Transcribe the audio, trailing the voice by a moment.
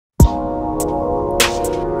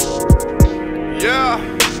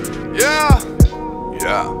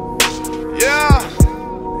Yeah, yeah,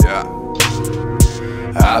 yeah.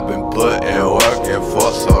 I've been putting work in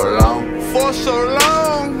for so long,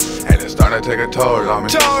 and it's starting to take a toll on me.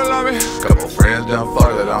 Couple friends done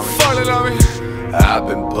folded on me. I've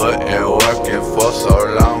been putting work in for so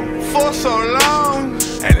long,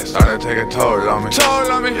 and it's starting to take a toll on me.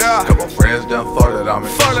 Yeah. Couple friends done folded on me.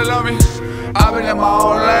 I've been in my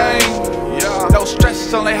own lane. Yeah. No stress,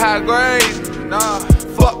 it's only high grade. Nah.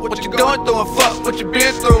 Fuck what you going through and fuck what you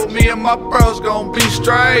been through. Me and my bros gon' be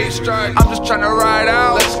straight. I'm just tryna ride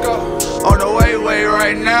out. Let's go. On the way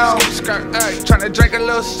right now. Tryna drink a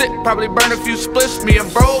little sip, probably burn a few splits. Me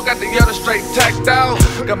and bro got the yellow straight tacked out.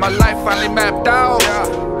 Got my life finally mapped out.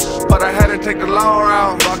 But I had to take the long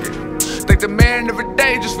route. Thank the man every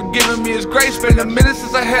day just for giving me his grace. Been a minute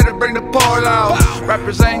since I had to bring the pole out.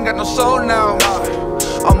 Rappers ain't got no soul now.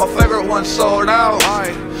 All my favorite ones sold out.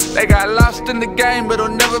 They got lost in the game, but it'll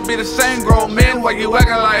never be the same. Grown men, why you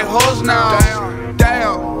acting like hoes now?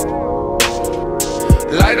 Damn.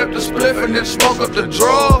 Light up the spliff and then smoke up the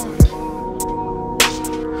draw.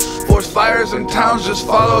 Force fires in towns, just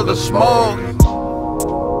follow the smoke.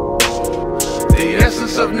 The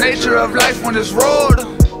essence of nature of life when it's rolled.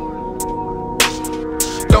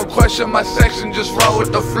 Don't question my section, just roll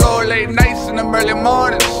with the flow. Late nights and them early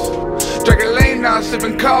mornings. Drinking lane now,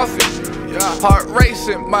 sipping coffee. Heart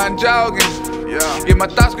racing, mind jogging. Yeah, my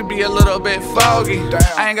thoughts could be a little bit foggy.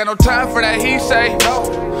 I ain't got no time for that he say. I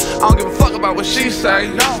don't give a fuck about what she say.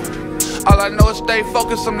 All I know is stay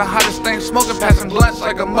focused. I'm the hottest thing smoking, passing blunts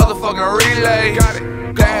like a motherfucking relay.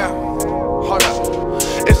 Damn, hold up.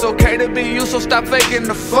 It's okay to be you, so stop faking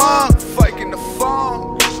the funk.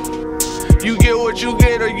 You get what you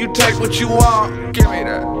get or you take what you want. Give me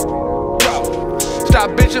that.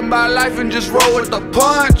 Stop bitching about life and just roll with the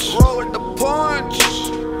punch.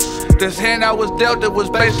 This hand I was dealt, it was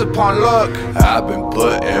based upon luck. I've been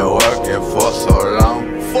putting work in for so long,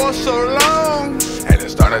 and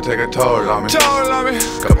it's starting to take a toll on me.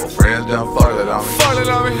 Couple friends done folded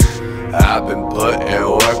on me. I've been putting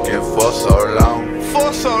work in for so long,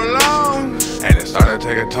 and it's starting to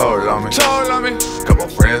take a toll on me. Couple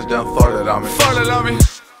friends done folded on me.